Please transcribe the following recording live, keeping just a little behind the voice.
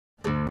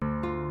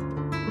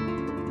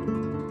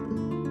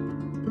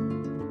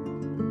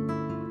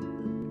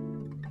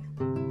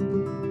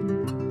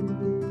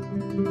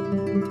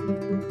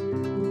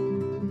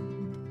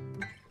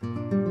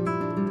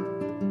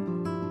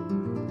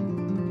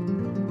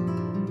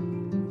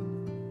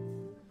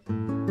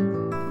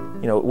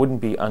you know, it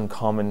wouldn't be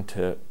uncommon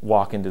to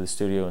walk into the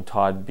studio and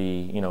Todd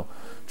be, you know,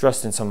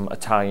 dressed in some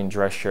Italian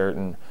dress shirt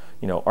and,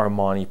 you know,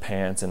 Armani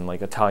pants and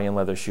like Italian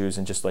leather shoes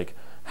and just like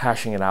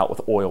hashing it out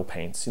with oil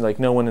paints. Like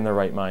no one in their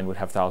right mind would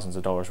have thousands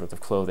of dollars worth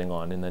of clothing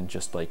on and then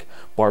just like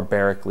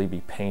barbarically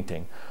be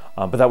painting.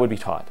 But that would be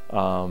Todd.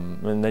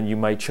 And then you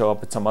might show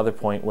up at some other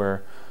point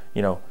where,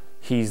 you know,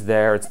 he's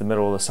there, it's the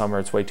middle of the summer,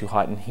 it's way too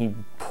hot, and he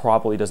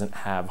probably doesn't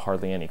have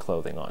hardly any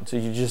clothing on. So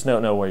you just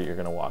don't know where you're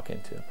gonna walk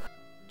into.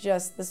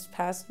 Just this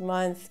past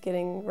month,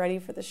 getting ready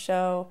for the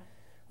show,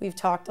 we've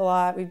talked a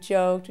lot, we've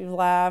joked, we've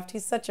laughed.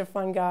 He's such a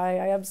fun guy.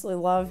 I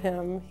absolutely love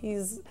him.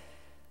 He's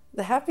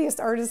the happiest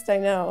artist I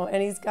know,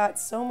 and he's got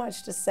so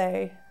much to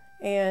say.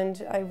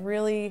 And I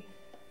really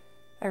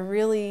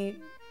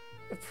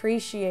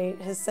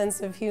appreciate his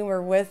sense of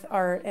humor with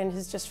art and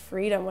his just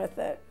freedom with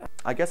it.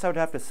 I guess I would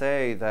have to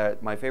say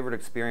that my favorite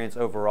experience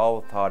overall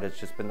with Todd has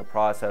just been the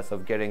process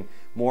of getting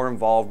more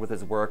involved with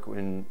his work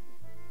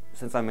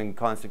since I'm in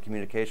constant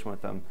communication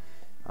with him.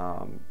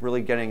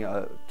 Really getting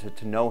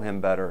to know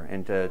him better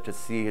and to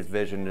see his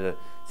vision, to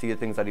see the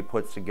things that he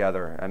puts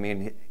together. I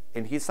mean,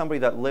 and he's somebody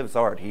that lives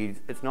art.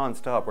 It's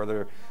nonstop,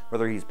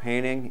 whether he's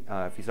painting,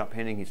 if he's not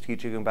painting, he's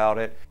teaching about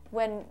it.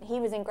 When he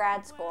was in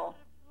grad school,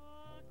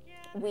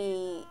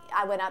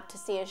 I went up to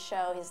see his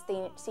show, his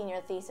senior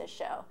thesis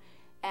show,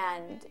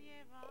 and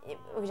it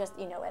was just,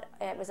 you know,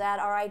 it was at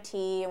RIT,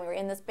 and we were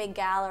in this big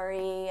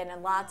gallery, and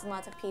then lots and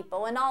lots of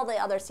people, and all the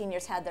other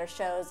seniors had their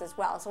shows as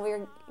well, so we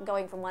were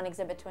going from one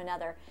exhibit to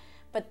another.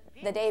 But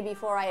the day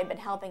before I had been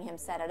helping him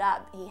set it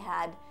up, he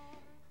had,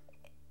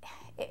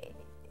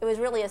 it was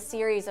really a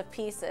series of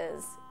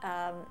pieces.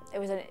 It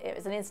was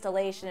an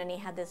installation, and he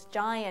had this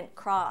giant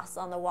cross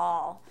on the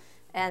wall,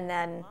 and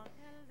then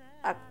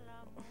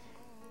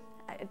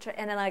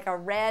like a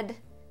red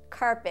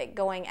carpet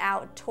going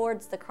out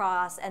towards the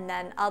cross, and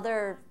then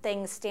other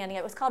things standing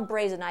up. It was called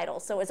Brazen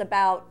Idols, so it was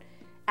about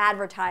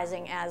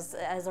advertising as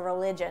a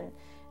religion.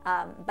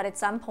 But at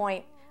some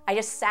point, I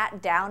just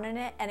sat down in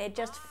it, and it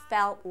just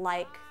felt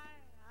like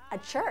a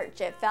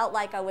church. It felt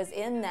like I was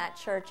in that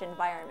church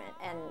environment,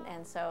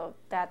 and so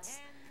that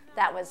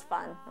was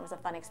fun. It was a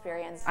fun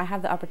experience. I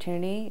have the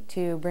opportunity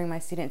to bring my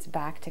students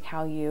back to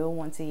Cal U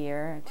once a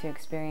year to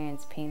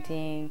experience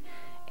painting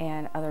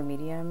and other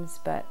mediums,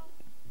 but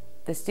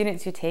the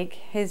students who take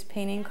his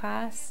painting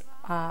class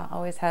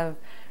always have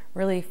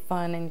really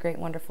fun and great,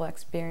 wonderful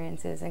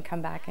experiences and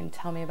come back and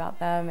tell me about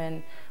them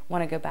and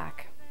want to go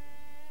back.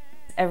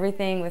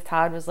 Everything with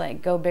Todd was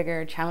like, go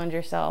bigger, challenge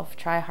yourself,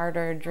 try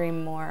harder,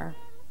 dream more,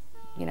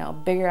 you know,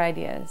 bigger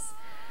ideas.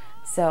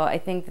 So I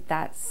think that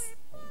that's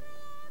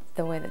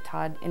the way that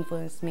Todd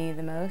influenced me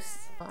the most.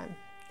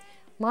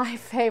 My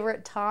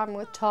favorite time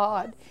with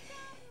Todd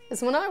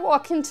is when I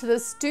walk into the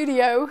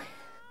studio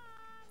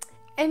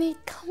and he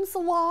comes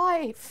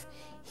alive.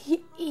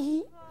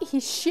 He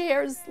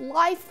shares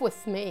life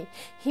with me.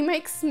 He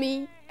makes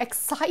me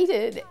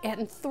excited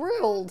and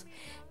thrilled.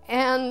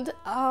 And,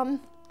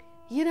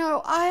 you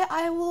know,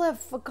 I will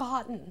have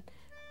forgotten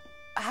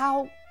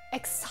how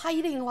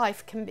exciting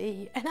life can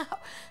be and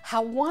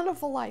how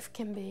wonderful life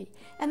can be.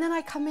 And then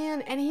I come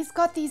in and he's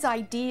got these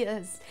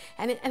ideas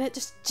and it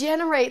just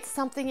generates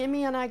something in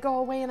me, and I go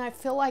away and I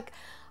feel like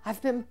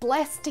I've been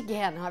blessed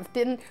again. I've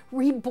been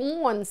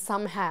reborn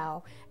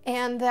somehow,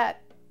 and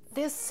that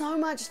there's so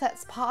much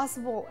that's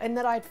possible and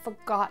that I'd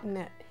forgotten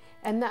it.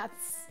 And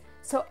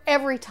so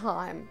every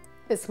time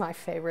is my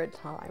favorite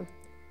time.